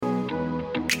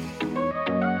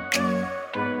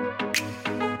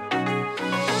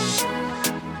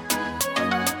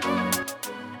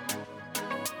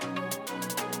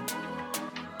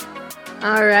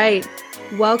All right.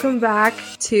 Welcome back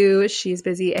to She's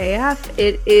Busy AF.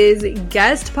 It is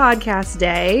guest podcast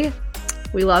day.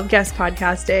 We love guest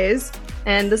podcast days.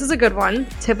 And this is a good one.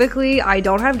 Typically, I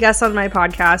don't have guests on my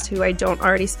podcast who I don't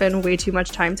already spend way too much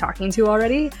time talking to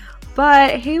already.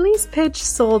 But Haley's pitch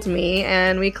sold me,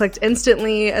 and we clicked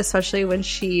instantly, especially when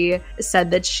she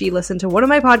said that she listened to one of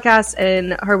my podcasts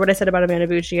and heard what I said about Amanda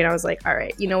Bucci, and I was like, all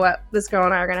right, you know what? This girl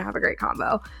and I are going to have a great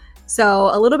combo.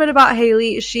 So a little bit about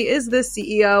Haley. She is the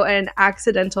CEO and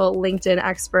accidental LinkedIn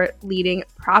expert leading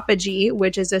Propegy,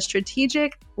 which is a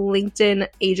strategic LinkedIn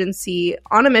agency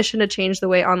on a mission to change the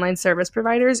way online service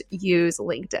providers use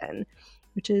LinkedIn,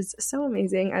 which is so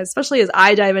amazing, especially as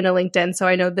I dive into LinkedIn. So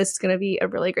I know this is going to be a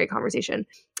really great conversation.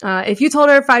 If you told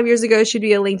her 5 years ago she'd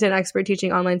be a LinkedIn expert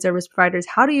teaching online service providers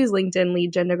how to use LinkedIn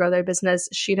lead gen to grow their business,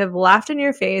 she'd have laughed in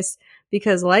your face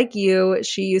because, like you,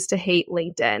 she used to hate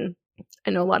LinkedIn. I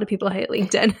know a lot of people hate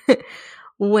LinkedIn.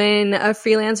 When a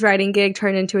freelance writing gig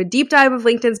turned into a deep dive of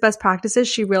LinkedIn's best practices,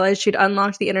 she realized she'd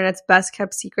unlocked the internet's best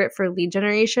kept secret for lead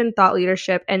generation, thought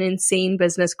leadership, and insane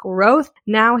business growth.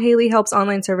 Now, Haley helps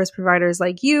online service providers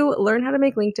like you learn how to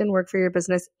make LinkedIn work for your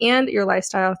business and your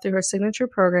lifestyle through her signature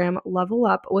program, Level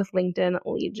Up with LinkedIn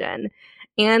Lead Gen,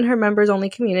 and her members-only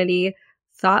community,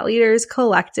 Thought Leaders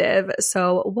Collective.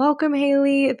 So welcome,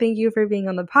 Haley. Thank you for being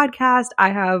on the podcast. I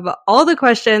have all the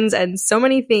questions and so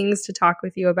many things to talk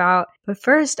with you about. But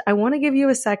first, I want to give you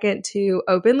a second to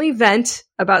openly vent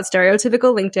about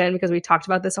stereotypical LinkedIn because we talked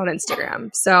about this on Instagram.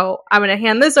 So I'm going to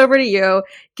hand this over to you.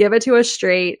 Give it to us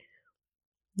straight.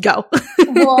 Go.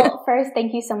 Well, first,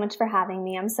 thank you so much for having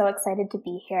me. I'm so excited to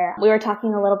be here. We were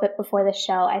talking a little bit before the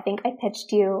show. I think I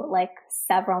pitched you like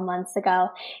several months ago.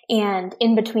 And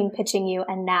in between pitching you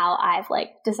and now, I've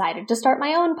decided to start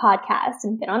my own podcast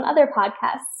and been on other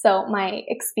podcasts. So my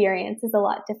experience is a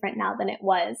lot different now than it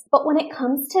was. But when it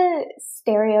comes to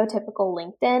stereotypical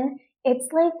LinkedIn, it's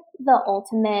like the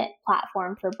ultimate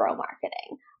platform for bro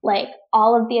marketing. Like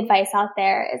all of the advice out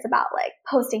there is about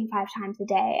posting 5 times a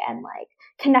day and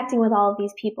connecting with all of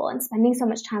these people and spending so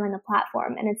much time on the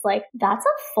platform. And it's that's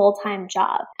a full-time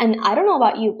job. And I don't know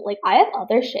about you, but I have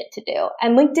other shit to do.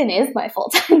 And LinkedIn is my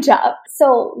full-time job.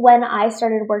 So when I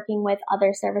started working with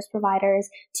other service providers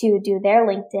to do their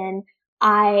LinkedIn,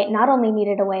 I not only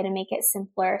needed a way to make it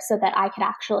simpler so that I could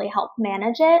actually help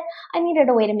manage it, I needed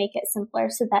a way to make it simpler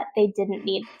so that they didn't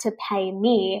need to pay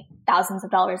me thousands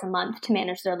of dollars a month to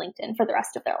manage their LinkedIn for the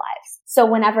rest of their lives. So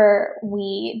whenever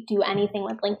we do anything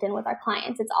with LinkedIn with our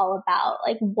clients, it's all about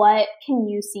what can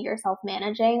you see yourself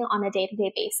managing on a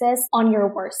day-to-day basis on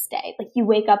your worst day? You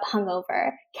wake up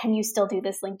hungover. Can you still do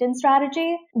this LinkedIn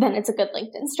strategy? Then it's a good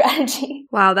LinkedIn strategy.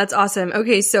 Wow, that's awesome.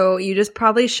 Okay, so you just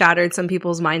probably shattered some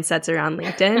people's mindsets around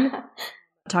LinkedIn.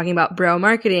 Talking about bro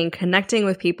marketing, connecting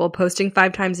with people, posting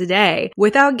 5 times a day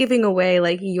without giving away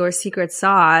your secret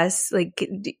sauce.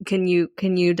 Can you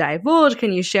divulge?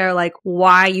 Can you share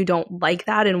why you don't like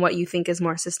that and what you think is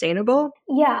more sustainable?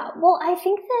 Yeah, well, I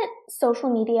think that social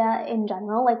media in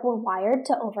general, we're wired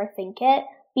to overthink it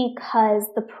because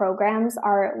the programs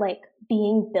are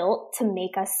being built to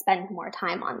make us spend more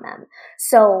time on them.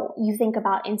 So you think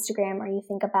about Instagram or you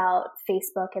think about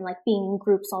Facebook and being in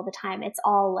groups all the time. It's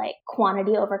all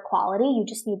quantity over quality. You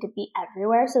just need to be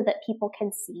everywhere so that people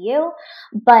can see you.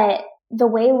 But the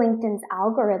way LinkedIn's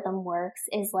algorithm works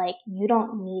is you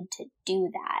don't need to do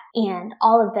that. And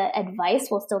all of the advice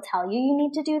will still tell you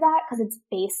need to do that because it's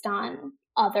based on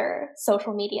other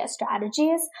social media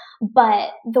strategies.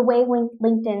 But the way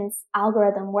LinkedIn's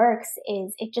algorithm works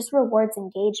is it just rewards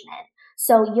engagement.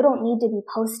 So you don't need to be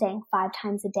posting 5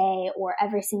 times a day or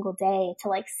every single day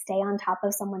to stay on top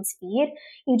of someone's feed.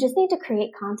 You just need to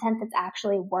create content that's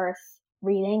actually worth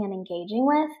reading and engaging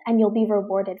with, and you'll be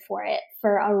rewarded for it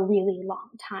for a really long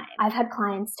time. I've had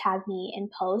clients tag me in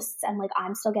posts and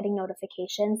I'm still getting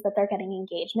notifications that they're getting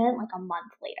engagement a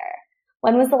month later.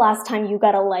 When was the last time you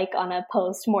got a like on a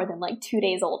post more than 2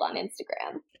 days old on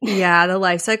Instagram? Yeah, the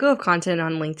life cycle of content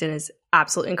on LinkedIn is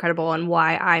absolutely incredible and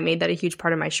why I made that a huge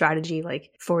part of my strategy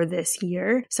for this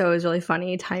year. So it was really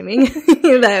funny timing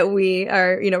that we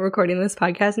are, recording this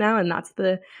podcast now, and that's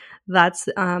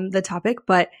the topic.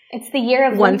 But it's the year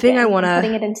of one LinkedIn, thing I want to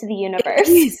putting it into the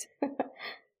universe.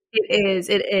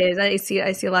 It is. I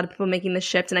see a lot of people making the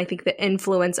shift, and I think the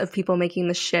influence of people making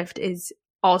the shift is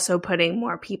also putting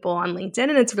more people on LinkedIn,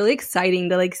 and it's really exciting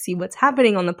to see what's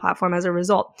happening on the platform as a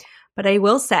result. But I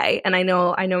will say, and I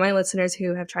know my listeners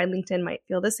who have tried LinkedIn might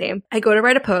feel the same. I go to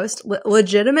write a post.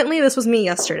 Legitimately, this was me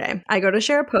yesterday. I go to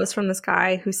share a post from this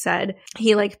guy who said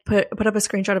he like put up a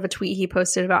screenshot of a tweet he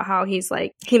posted about how he's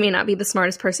like, he may not be the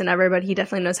smartest person ever, but he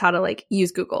definitely knows how to like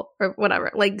use Google or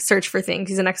whatever, like search for things.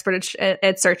 He's an expert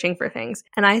at searching for things.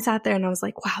 And I sat there and I was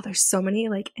like, wow, there's so many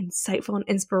like insightful and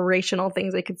inspirational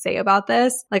things I could say about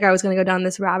this. Like I was going to go down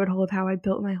this rabbit hole of how I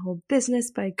built my whole business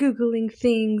by Googling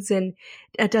things, and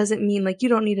it doesn't mean like you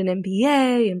don't need an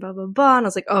MBA and blah, blah, blah. And I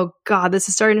was like, oh God, this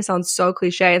is starting to sound so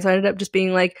cliche. And so I ended up just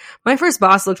being like, my first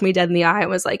boss looked me dead in the eye and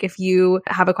was like, if you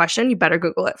have a question, you better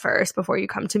Google it first before you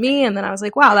come to me. And then I was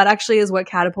like, wow, that actually is what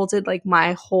catapulted like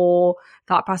my whole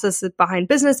thought process behind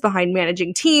business, behind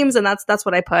managing teams. And that's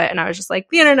what I put. And I was just like,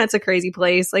 the internet's a crazy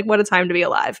place. Like, what a time to be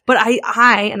alive. But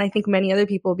I, and I think many other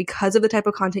people, because of the type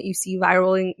of content you see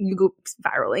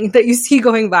that you see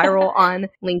going viral on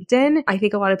LinkedIn, I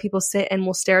think a lot of people sit and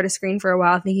will stare at a screen for a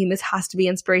while thinking this has to be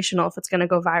inspirational if it's going to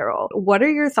go viral. What are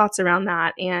your thoughts around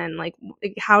that? And like, what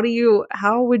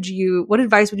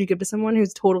advice would you give to someone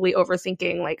who's totally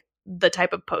overthinking like the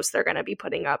type of posts they're going to be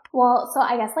putting up? Well, so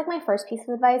I guess like my first piece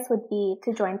of advice would be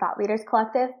to join Thought Leaders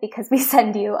Collective, because we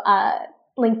send you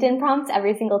LinkedIn prompts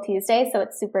every single Tuesday. So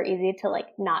it's super easy to like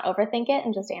not overthink it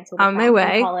and just answer the on my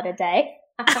way. And call it a day.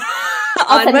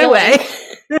 On my way.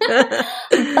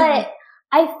 But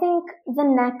I think the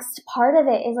next part of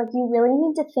it is like you really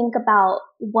need to think about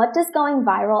what does going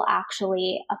viral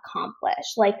actually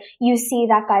accomplish? Like you see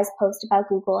that guy's post about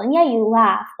Google and yeah, you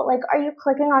laugh, but like are you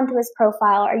clicking onto his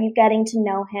profile? Are you getting to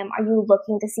know him? Are you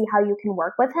looking to see how you can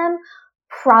work with him?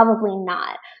 Probably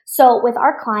not. So with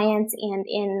our clients and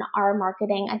in our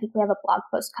marketing, I think we have a blog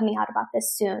post coming out about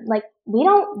this soon. Like we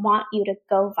don't want you to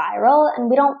go viral, and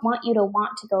we don't want you to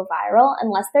want to go viral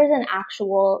unless there's an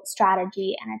actual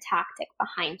strategy and a tactic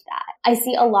behind that. I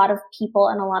see a lot of people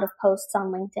and a lot of posts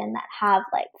on LinkedIn that have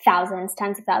like thousands,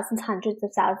 tens of thousands, hundreds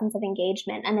of thousands of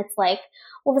engagement. And it's like,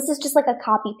 well, this is just like a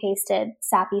copy pasted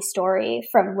sappy story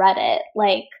from Reddit.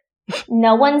 Like,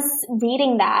 no one's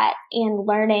reading that and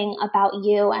learning about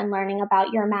you and learning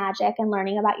about your magic and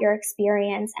learning about your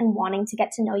experience and wanting to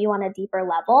get to know you on a deeper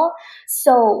level.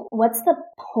 So what's the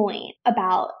point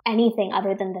about anything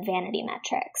other than the vanity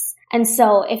metrics? And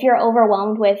so if you're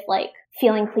overwhelmed with like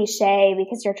feeling cliche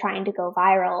because you're trying to go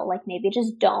viral, like maybe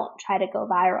just don't try to go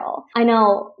viral. I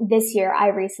know this year I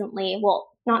recently, well,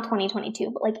 not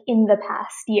 2022, but like in the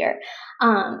past year,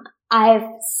 I've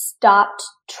stopped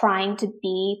trying to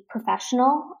be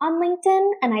professional on LinkedIn.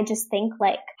 And I just think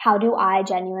like, how do I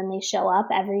genuinely show up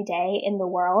every day in the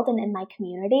world and in my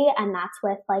community? And that's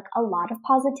with like a lot of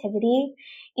positivity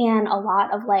and a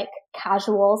lot of like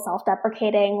casual,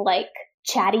 self-deprecating, like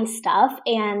chatty stuff.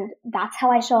 And that's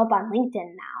how I show up on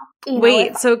LinkedIn now.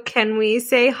 Wait, so can we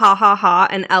say ha ha ha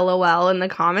and LOL in the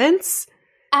comments?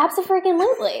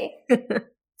 Absolutely.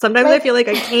 Sometimes like, I feel like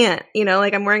I can't,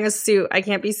 like I'm wearing a suit. I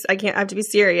have to be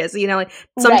serious, like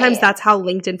sometimes right. That's how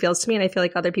LinkedIn feels to me. And I feel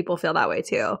like other people feel that way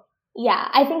too. Yeah.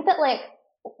 I think that like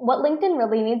what LinkedIn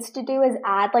really needs to do is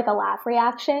add like a laugh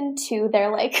reaction to their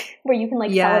like, where you can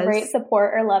like celebrate,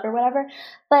 support or love or whatever.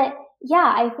 But yeah,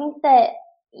 I think that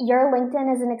your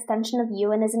LinkedIn is an extension of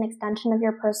you and is an extension of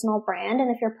your personal brand. And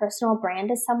if your personal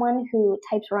brand is someone who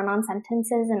types run-on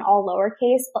sentences in all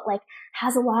lowercase, but like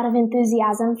has a lot of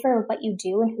enthusiasm for what you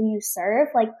do and who you serve,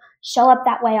 like show up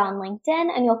that way on LinkedIn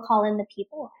and you'll call in the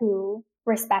people who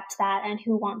respect that and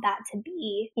who want that to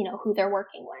be, who they're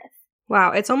working with.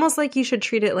 Wow. It's almost like you should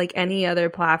treat it like any other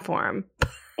platform.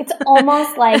 It's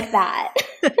almost like that.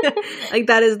 Like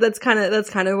that's kind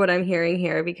of what I'm hearing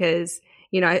here, because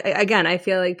I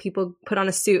feel like people put on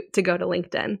a suit to go to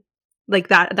LinkedIn. Like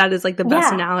that is like the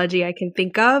best analogy I can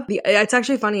think of. It's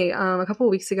actually funny. A couple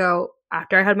of weeks ago,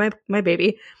 after I had my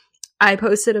baby, I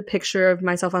posted a picture of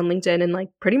myself on LinkedIn in like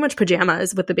pretty much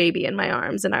pajamas with the baby in my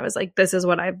arms. And I was like, this is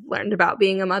what I've learned about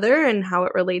being a mother and how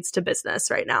it relates to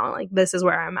business right now. Like, this is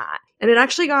where I'm at. And it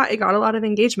actually got a lot of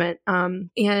engagement.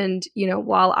 And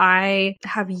while I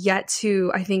have yet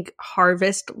to, I think,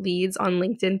 harvest leads on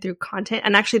LinkedIn through content,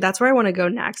 and actually that's where I want to go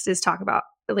next, is talk about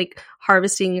like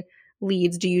harvesting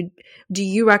leads. Do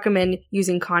you recommend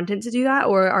using content to do that?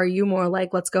 Or are you more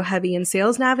like, let's go heavy in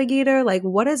Sales Navigator? Like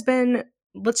let's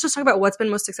just talk about what's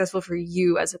been most successful for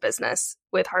you as a business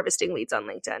with harvesting leads on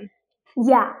LinkedIn.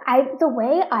 Yeah, the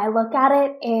way I look at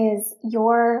it is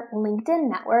your LinkedIn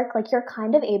network, like you're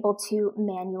kind of able to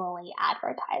manually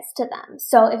advertise to them.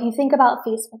 So if you think about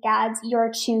Facebook ads, you're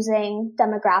choosing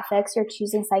demographics, you're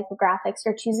choosing psychographics,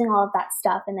 you're choosing all of that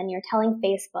stuff. And then you're telling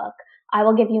Facebook, I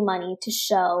will give you money to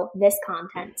show this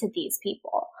content to these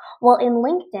people. Well, in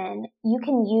LinkedIn, you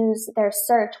can use their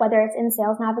search, whether it's in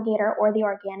Sales Navigator or the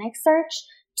organic search,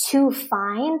 to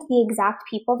find the exact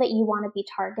people that you want to be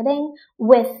targeting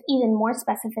with even more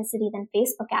specificity than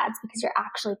Facebook ads, because you're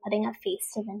actually putting a face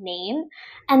to the name.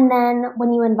 And then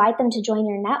when you invite them to join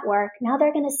your network, now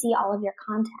they're going to see all of your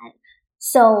content.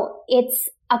 So it's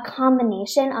a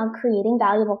combination of creating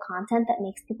valuable content that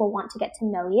makes people want to get to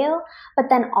know you, but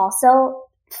then also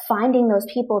finding those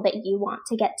people that you want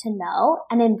to get to know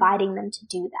and inviting them to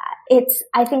do that.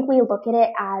 I think we look at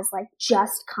it as like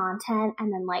just content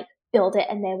and then like build it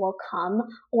and they will come,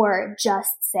 or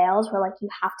just sales where like you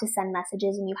have to send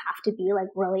messages and you have to be like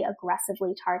really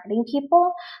aggressively targeting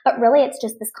people. But really it's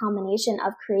just this combination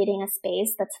of creating a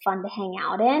space that's fun to hang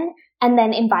out in and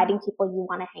then inviting people you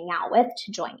want to hang out with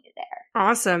to join you there.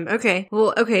 Awesome. Okay.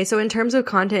 Well, okay. So in terms of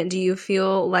content, do you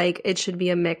feel like it should be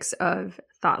a mix of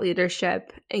thought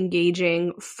leadership,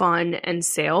 engaging, fun, and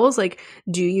sales? Like,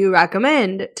 do you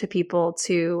recommend to people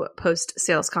to post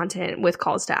sales content with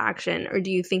calls to action, or do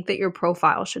you think that your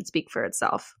profile should speak for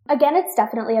itself? Again, it's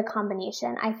definitely a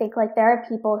combination. I think like there are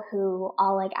people who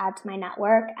I'll like add to my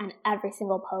network and every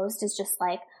single post is just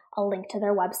like a link to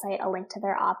their website, a link to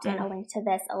their opt-in, a link to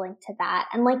this, a link to that.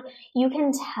 And like you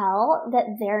can tell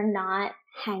that they're not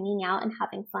hanging out and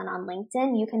having fun on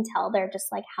LinkedIn. You can tell they're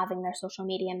just like having their social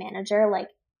media manager like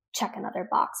check another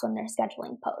box when they're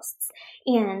scheduling posts.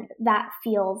 And that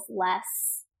feels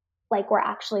less like we're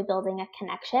actually building a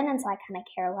connection. And so I kind of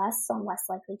care less, so I'm less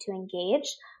likely to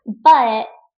engage. But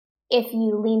if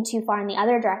you lean too far in the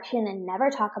other direction and never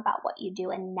talk about what you do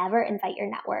and never invite your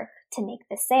network to make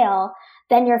the sale,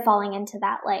 then you're falling into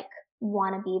that like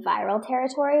wannabe viral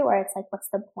territory where it's like, what's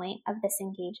the point of this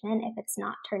engagement if it's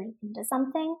not turning into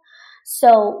something?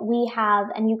 So we have,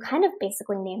 and you kind of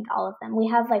basically named all of them. We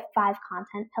have like 5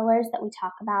 content pillars that we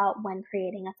talk about when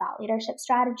creating a thought leadership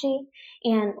strategy.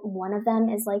 And one of them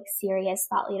is like serious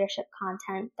thought leadership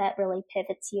content that really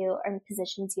pivots you and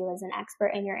positions you as an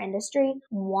expert in your industry.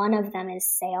 One of them is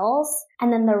sales.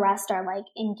 And then the rest are like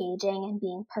engaging and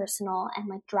being personal and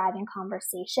like driving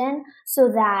conversation so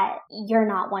that you're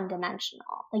not one-dimensional.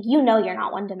 Like, you know, you're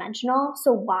not one-dimensional.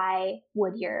 So why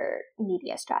would your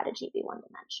media strategy be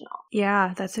one-dimensional?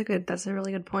 Yeah, that's a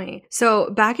really good point. So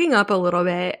backing up a little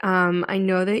bit, I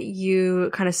know that you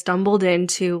kind of stumbled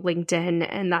into LinkedIn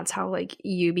and that's how like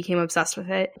you became obsessed with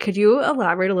it. Could you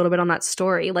elaborate a little bit on that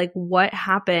story? Like what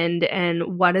happened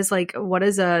and what is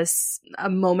a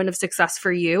moment of success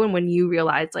for you and when you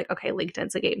realized like, okay,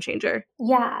 LinkedIn's a game changer?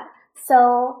 Yeah.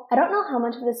 So I don't know how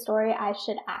much of the story I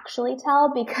should actually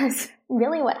tell because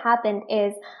really what happened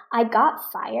is I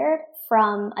got fired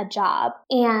from a job,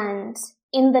 and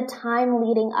in the time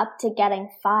leading up to getting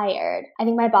fired, I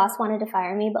think my boss wanted to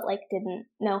fire me, but like didn't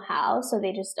know how. So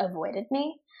they just avoided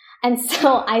me. And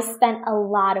so I spent a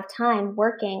lot of time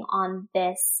working on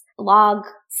this blog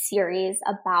series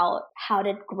about how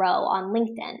to grow on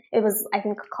LinkedIn. It was, I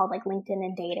think, called like LinkedIn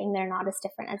and Dating. They're not as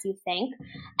different as you think.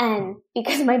 And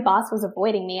because my boss was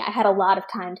avoiding me, I had a lot of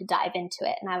time to dive into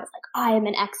it. And I was like, I am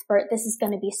an expert. This is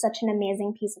going to be such an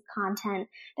amazing piece of content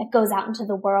that goes out into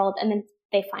the world. And then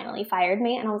they finally fired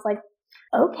me. And I was like,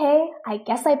 okay, I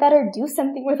guess I better do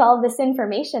something with all this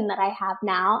information that I have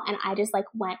now. And I just like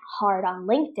went hard on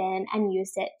LinkedIn and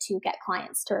used it to get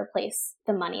clients to replace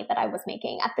the money that I was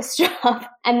making at this job.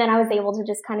 And then I was able to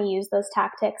just kind of use those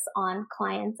tactics on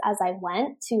clients as I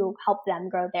went to help them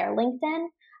grow their LinkedIn.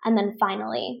 And then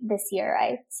finally this year,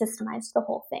 I systemized the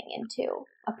whole thing into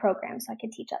a program so I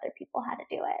could teach other people how to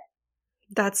do it.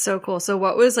 That's so cool. So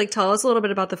what was like, tell us a little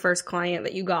bit about the first client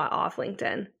that you got off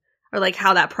LinkedIn. Or like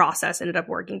how that process ended up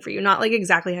working for you. Not like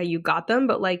exactly how you got them,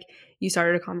 but like you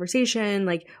started a conversation.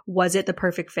 Like, was it the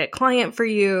perfect fit client for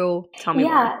you? Tell me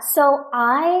more. Yeah. So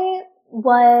I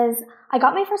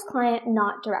got my first client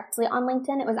not directly on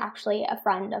LinkedIn. It was actually a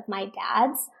friend of my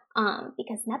dad's,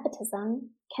 because nepotism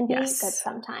can be good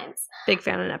sometimes. Big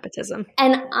fan of nepotism.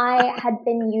 And I had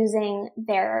been using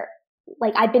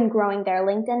I'd been growing their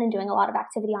LinkedIn and doing a lot of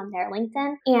activity on their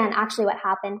LinkedIn. And actually what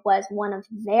happened was one of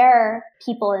their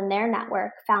people in their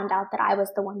network found out that I was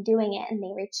the one doing it, and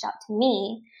they reached out to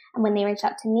me. And when they reached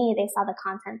out to me, they saw the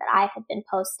content that I had been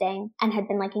posting and had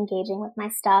been like engaging with my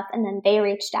stuff. And then they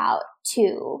reached out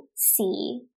to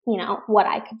see, you know, what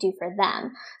I could do for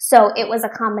them. So it was a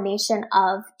combination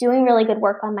of doing really good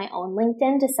work on my own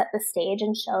LinkedIn to set the stage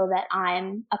and show that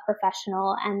I'm a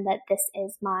professional and that this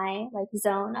is my like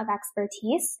zone of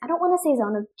expertise. I don't want to say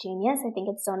zone of genius. I think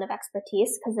it's zone of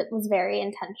expertise because it was very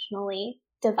intentionally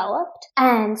developed.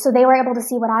 And so they were able to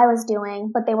see what I was doing,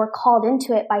 but they were called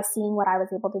into it by seeing what I was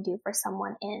able to do for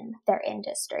someone in their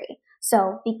industry.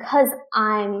 So because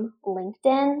I'm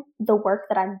LinkedIn, the work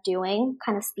that I'm doing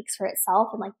kind of speaks for itself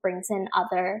and like brings in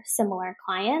other similar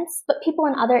clients. But people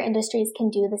in other industries can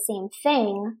do the same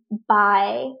thing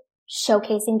by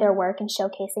showcasing their work and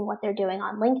showcasing what they're doing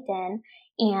on LinkedIn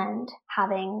and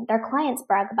having their clients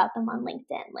brag about them on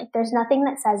LinkedIn. Like there's nothing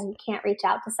that says you can't reach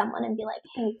out to someone and be like,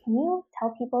 hey, can you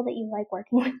tell people that you like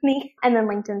working with me? And then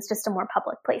LinkedIn's just a more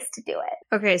public place to do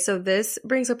it. Okay, so this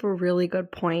brings up a really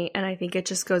good point, and I think it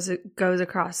just goes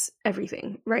across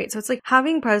everything, right? So it's like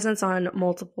having presence on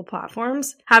multiple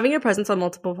platforms. Having a presence on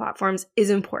multiple platforms is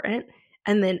important.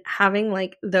 And then having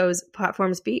like those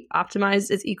platforms be optimized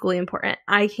is equally important.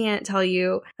 I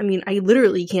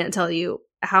literally can't tell you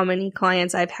how many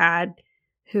clients I've had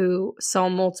who saw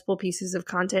multiple pieces of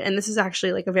content. And this is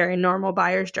actually like a very normal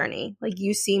buyer's journey. Like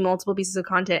you see multiple pieces of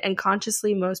content and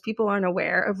consciously most people aren't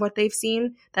aware of what they've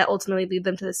seen that ultimately lead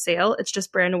them to the sale. It's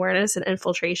just brand awareness and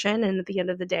infiltration. And at the end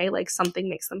of the day, like something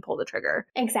makes them pull the trigger.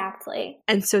 Exactly.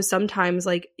 And so sometimes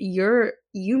like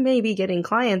you may be getting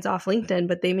clients off LinkedIn,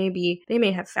 but they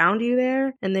may have found you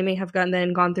there and they may have gone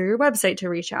through your website to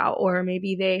reach out, or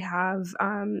maybe they have,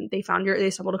 they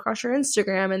stumbled across your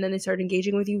Instagram and then they started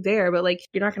engaging with you there. But like,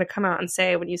 you're not going to come out and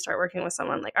say when you start working with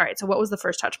someone like, all right, so what was the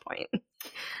first touch point?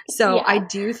 So yeah. I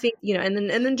do think, and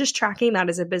then just tracking that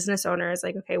as a business owner is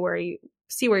like, okay, where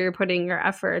you're putting your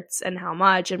efforts and how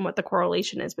much and what the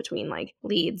correlation is between like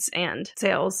leads and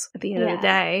sales at the end of the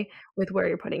day with where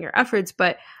you're putting your efforts.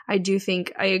 But I do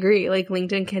think I agree, like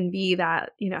LinkedIn can be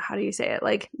that, how do you say it?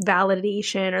 Like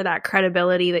validation or that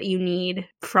credibility that you need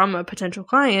from a potential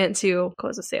client to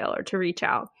close a sale or to reach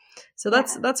out. So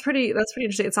that's pretty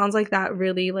interesting. It sounds like that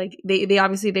really like they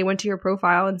obviously they went to your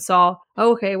profile and saw,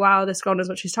 oh, okay, wow, this girl knows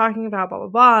what she's talking about, blah, blah,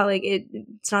 blah. Like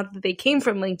it's not that they came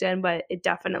from LinkedIn, but it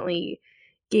definitely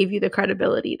gave you the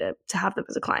credibility to have them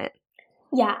as a client.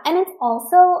 Yeah. And it's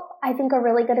also, I think, a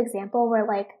really good example where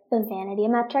like the vanity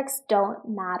metrics don't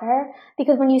matter,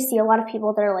 because when you see a lot of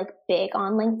people that are like big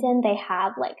on LinkedIn, they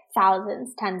have like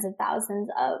thousands, tens of thousands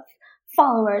of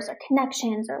followers or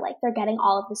connections, or like they're getting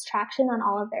all of this traction on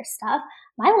all of their stuff.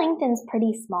 My LinkedIn's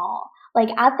pretty small. Like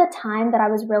at the time that I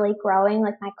was really growing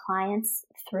like my clients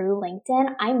through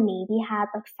LinkedIn, I maybe had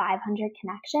like 500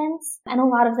 connections, and a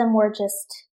lot of them were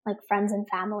just like friends and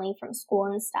family from school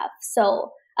and stuff.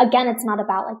 So again, it's not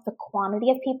about like the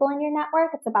quantity of people in your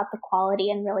network. It's about the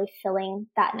quality and really filling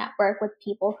that network with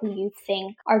people who you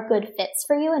think are good fits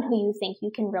for you and who you think you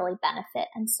can really benefit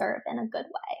and serve in a good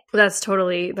way. That's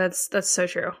so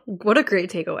true. What a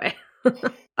great takeaway.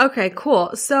 Okay,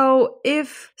 cool. So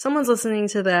if someone's listening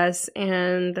to this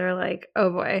and they're like, oh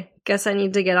boy, guess I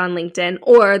need to get on LinkedIn,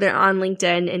 or they're on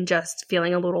LinkedIn and just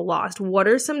feeling a little lost, what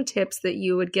are some tips that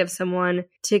you would give someone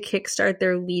to kickstart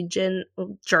their lead gen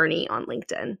journey on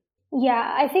LinkedIn?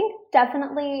 Yeah, I think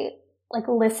definitely like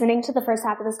listening to the first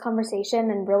half of this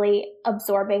conversation and really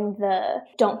absorbing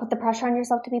don't put the pressure on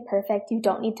yourself to be perfect. You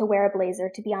don't need to wear a blazer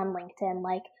to be on LinkedIn.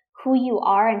 Like who you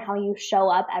are and how you show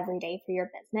up every day for your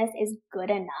business is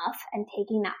good enough, and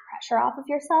taking that pressure off of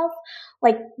yourself,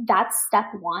 like that's step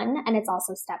 1. And it's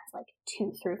also steps like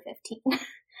 2 through 15.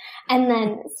 And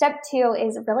then step 2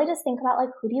 is really just think about like,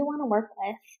 who do you want to work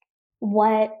with?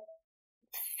 What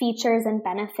features and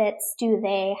benefits do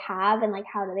they have, and like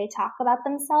how do they talk about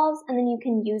themselves? And then you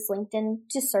can use LinkedIn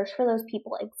to search for those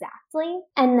people exactly,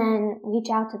 and then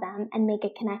reach out to them and make a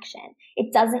connection.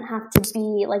 It doesn't have to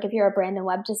be like, if you're a brand and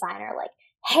web designer, like,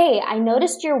 hey, I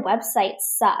noticed your website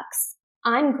sucks.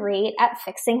 I'm great at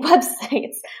fixing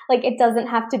websites. Like it doesn't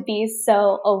have to be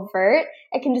so overt.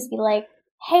 It can just be like,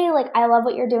 hey, like I love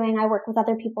what you're doing. I work with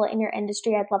other people in your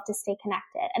industry. I'd love to stay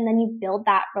connected. And then you build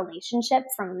that relationship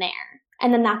from there.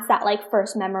 And then that's that like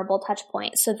first memorable touch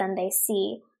point. So then they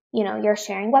see, you're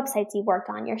sharing websites you've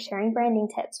worked on, you're sharing branding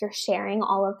tips, you're sharing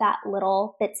all of that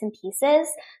little bits and pieces,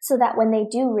 so that when they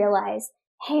do realize,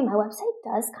 hey, my website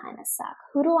does kind of suck.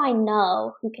 Who do I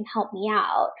know who can help me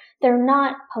out? They're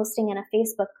not posting in a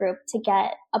Facebook group to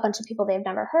get a bunch of people they've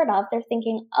never heard of. They're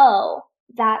thinking, oh,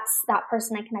 that's that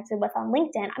person I connected with on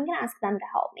LinkedIn. I'm going to ask them to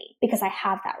help me because I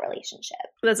have that relationship.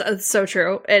 That's so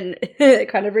true. And it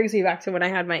kind of brings me back to when I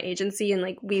had my agency, and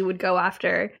like we would go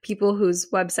after people whose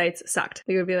websites sucked.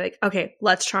 We would be like, okay,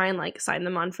 let's try and like sign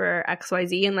them on for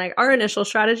XYZ. And like our initial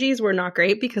strategies were not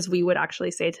great, because we would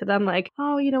actually say to them like,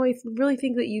 oh, I really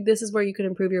think that this is where you could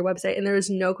improve your website. And there is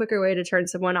no quicker way to turn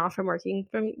someone off from working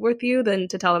with you than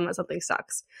to tell them that something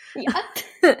sucks. Yeah.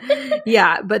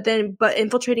 Yeah. But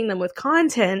infiltrating them with content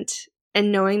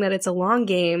and knowing that it's a long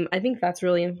game, I think that's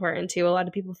really important too. A lot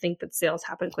of people think that sales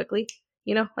happen quickly.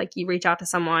 Like you reach out to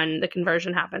someone, the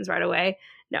conversion happens right away.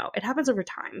 No, it happens over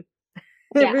time.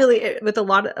 It really, with a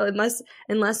lot of,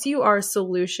 unless you are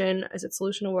solution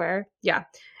aware? Yeah.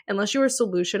 Unless you are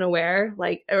solution aware,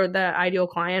 like, or the ideal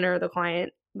client or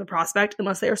the prospect,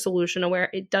 unless they are solution aware,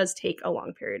 it does take a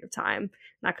long period of time.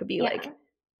 That could be like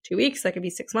 2 weeks, that could be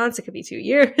 6 months, it could be 2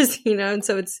 years, and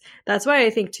so that's why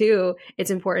I think too,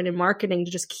 it's important in marketing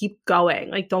to just keep going.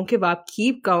 Like, don't give up,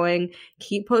 keep going,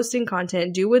 keep posting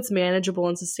content, do what's manageable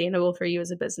and sustainable for you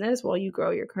as a business while you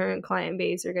grow your current client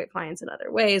base or get clients in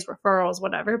other ways, referrals,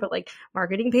 whatever. But like,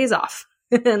 marketing pays off.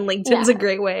 And LinkedIn's a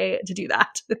great way to do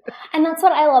that. And that's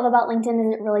what I love about LinkedIn,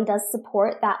 is it really does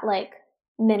support that like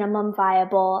minimum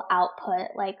viable output,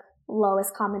 like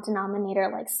lowest common denominator,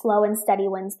 like slow and steady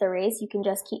wins the race. You can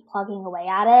just keep plugging away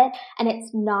at it, and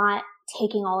it's not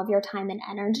taking all of your time and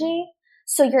energy.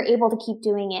 So you're able to keep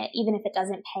doing it even if it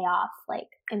doesn't pay off like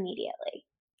immediately.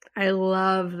 I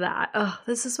love that. Oh,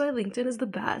 this is why LinkedIn is the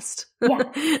best. Yeah.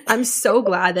 I'm so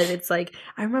glad that it's like,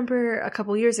 I remember a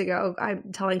couple years ago,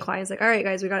 I'm telling clients like, all right,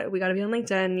 guys, we got to be on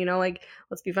LinkedIn, like,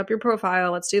 let's beef up your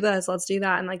profile. Let's do this. Let's do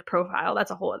that. And like, profile,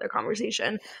 that's a whole other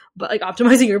conversation, but like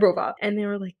optimizing your profile. And they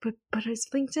were like, but is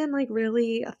LinkedIn like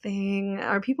really a thing?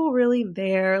 Are people really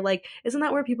there? Like, isn't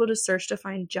that where people just search to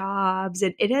find jobs?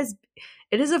 It has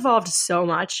evolved so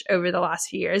much over the last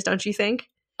few years, don't you think?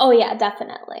 Oh yeah,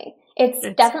 definitely. It's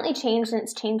definitely changed, and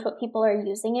it's changed what people are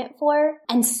using it for.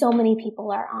 And so many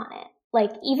people are on it.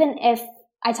 Like, even if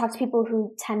I talk to people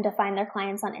who tend to find their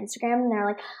clients on Instagram and they're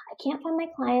like, I can't find my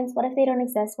clients. What if they don't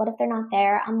exist? What if they're not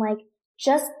there? I'm like,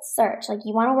 just search. Like,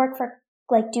 you want to work for,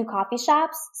 like, do coffee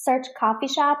shops? Search coffee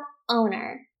shop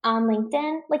owner on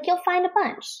LinkedIn. Like, you'll find a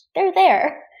bunch. They're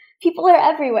there. People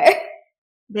are everywhere.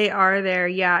 They are there.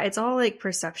 Yeah. It's all like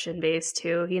perception based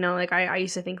too. Like I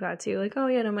used to think that too. Like, oh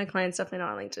yeah, no, my client's definitely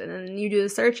not on LinkedIn. And you do the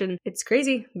search and it's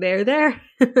crazy. They're there.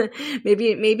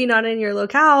 maybe not in your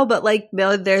locale, but like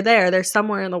they're there. They're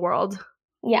somewhere in the world.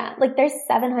 Yeah. Like, there's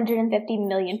 750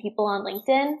 million people on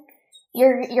LinkedIn.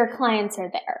 Your clients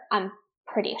are there. I'm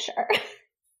pretty sure.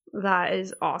 That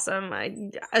is awesome.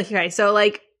 Okay. So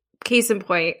like, case in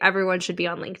point, everyone should be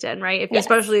on LinkedIn, right? Yes.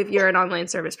 Especially if you're an online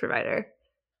service provider.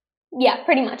 Yeah,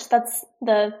 pretty much. That's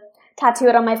the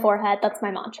tattooed on my forehead. That's my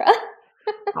mantra.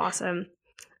 Awesome.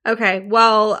 Okay.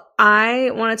 Well,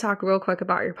 I want to talk real quick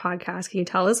about your podcast. Can you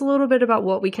tell us a little bit about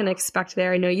what we can expect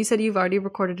there? I know you said you've already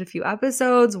recorded a few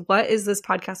episodes. What is this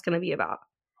podcast going to be about?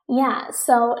 Yeah.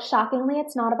 So shockingly,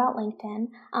 it's not about LinkedIn.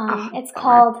 It's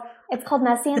called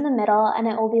Messy in the Middle, and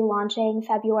it will be launching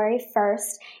February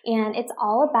 1st. And it's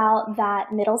all about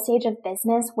that middle stage of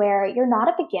business where you're not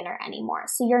a beginner anymore.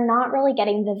 So you're not really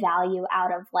getting the value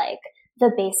out of like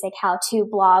the basic how-to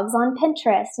blogs on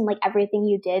Pinterest and like everything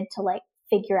you did to like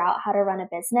figure out how to run a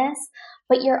business.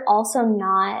 But you're also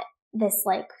not this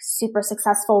like super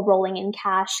successful rolling in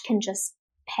cash can just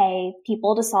pay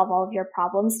people to solve all of your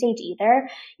problems stage either.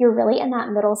 You're really in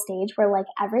that middle stage where like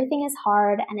everything is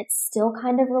hard and it's still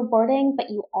kind of rewarding, but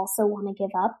you also want to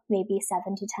give up maybe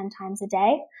 7 to 10 times a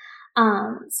day.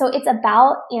 So it's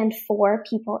about and for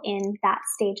people in that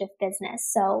stage of business.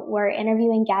 So we're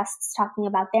interviewing guests talking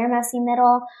about their messy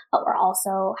middle, but we're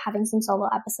also having some solo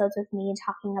episodes with me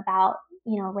talking about,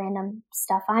 random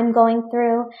stuff I'm going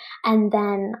through. And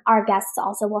then our guests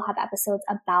also will have episodes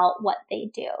about what they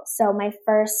do. So my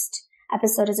first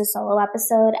episode is a solo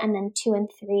episode, and then 2 and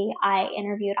 3, I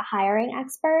interviewed a hiring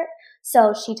expert.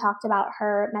 So she talked about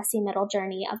her messy middle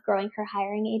journey of growing her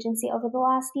hiring agency over the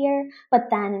last year. But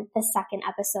then the second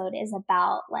episode is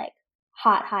about like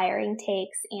hot hiring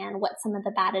takes and what some of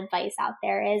the bad advice out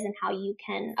there is and how you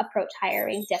can approach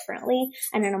hiring differently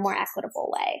and in a more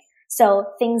equitable way. So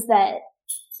things that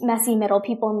messy middle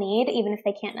people need, even if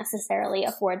they can't necessarily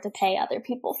afford to pay other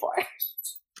people for.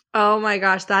 Oh my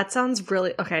gosh, that sounds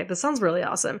really, okay, this sounds really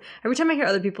awesome. Every time I hear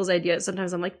other people's ideas,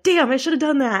 sometimes I'm like, damn, I should have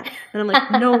done that. And I'm like,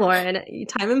 no, Lauren,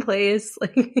 time and place,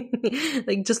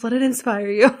 like just let it inspire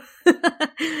you.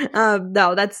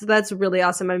 No, that's really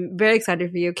awesome. I'm very excited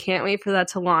for you. Can't wait for that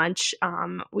to launch.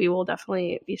 We will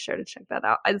definitely be sure to check that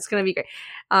out. It's going to be great.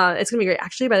 It's going to be great.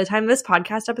 Actually, by the time this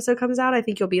podcast episode comes out, I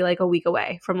think you'll be like a week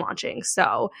away from launching.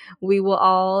 So we will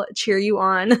all cheer you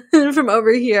on from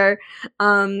over here.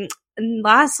 And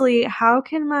lastly, how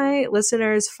can my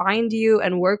listeners find you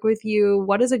and work with you?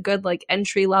 What is a good like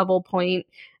entry level point?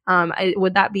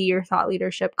 Would that be your Thought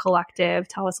Leadership Collective?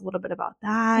 Tell us a little bit about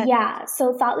that. Yeah.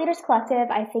 So Thought Leaders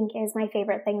Collective, I think, is my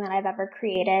favorite thing that I've ever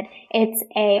created. It's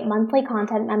a monthly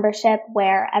content membership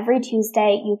where every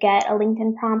Tuesday you get a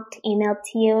LinkedIn prompt emailed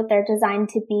to you. They're designed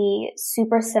to be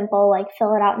super simple, like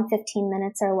fill it out in 15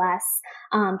 minutes or less,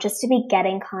 just to be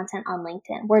getting content on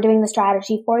LinkedIn. We're doing the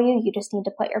strategy for you. You just need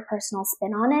to put your personal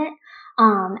spin on it.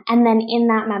 And then in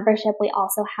that membership, we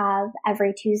also have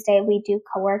every Tuesday, we do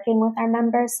co-working with our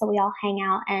members. So we all hang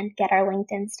out and get our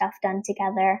LinkedIn stuff done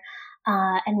together.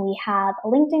 And we have a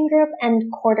LinkedIn group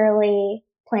and quarterly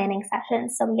planning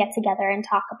sessions. So we get together and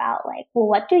talk about like, well,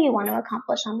 what do you want to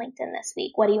accomplish on LinkedIn this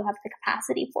week? What do you have the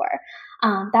capacity for?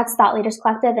 That's Thought Leaders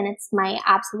Collective, and it's my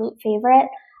absolute favorite.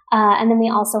 And then we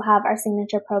also have our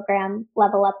signature program,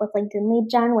 Level Up with LinkedIn Lead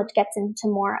Gen, which gets into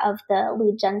more of the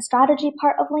lead gen strategy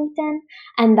part of LinkedIn.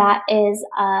 And that is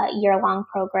a year-long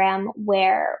program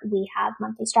where we have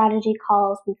monthly strategy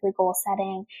calls, weekly goal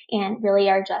setting, and really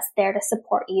are just there to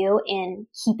support you in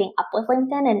keeping up with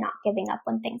LinkedIn and not giving up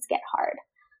when things get hard.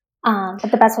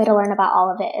 But the best way to learn about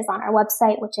all of it is on our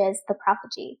website, which is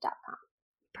theprophegy.com.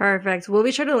 Perfect. We'll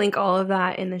be sure to link all of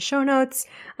that in the show notes.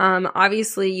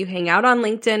 Obviously, you hang out on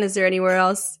LinkedIn. Is there anywhere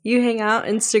else you hang out?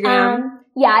 Instagram?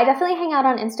 Yeah, I definitely hang out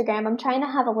on Instagram. I'm trying to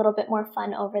have a little bit more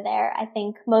fun over there. I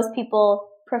think most people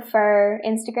prefer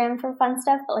Instagram for fun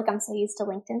stuff, but like I'm so used to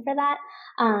LinkedIn for that.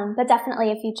 But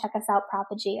definitely if you check us out,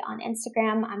 Prophegy on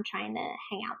Instagram, I'm trying to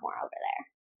hang out more over there.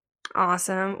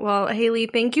 Awesome. Well, Haley,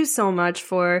 thank you so much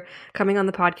for coming on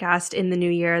the podcast in the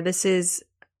new year. This is,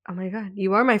 oh my God,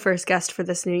 you are my first guest for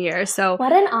this new year. So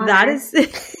what an honor. That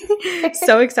is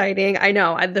so exciting. I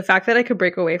know. The fact that I could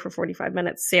break away for 45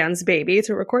 minutes sans baby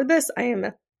to record this, I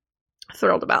am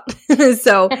thrilled about.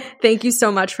 So thank you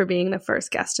so much for being the first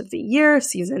guest of the year,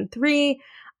 season 3.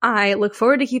 I look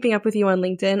forward to keeping up with you on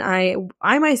LinkedIn.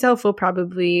 I myself will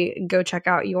probably go check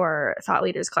out your Thought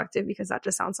Leaders Collective because that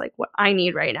just sounds like what I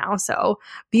need right now. So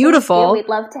beautiful. We'd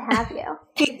love to have you.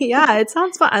 Yeah, it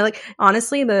sounds fun. I like,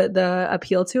 honestly, the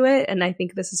appeal to it, and I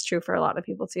think this is true for a lot of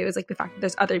people too, is like the fact that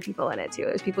there's other people in it too.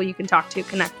 There's people you can talk to,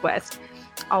 connect with,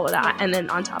 all of that. And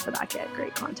then on top of that, get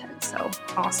great content. So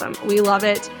awesome. We love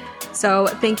it. So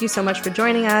thank you so much for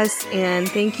joining us. And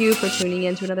thank you for tuning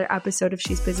in to another episode of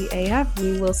She's Busy AF.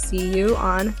 We will see you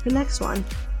on the next one.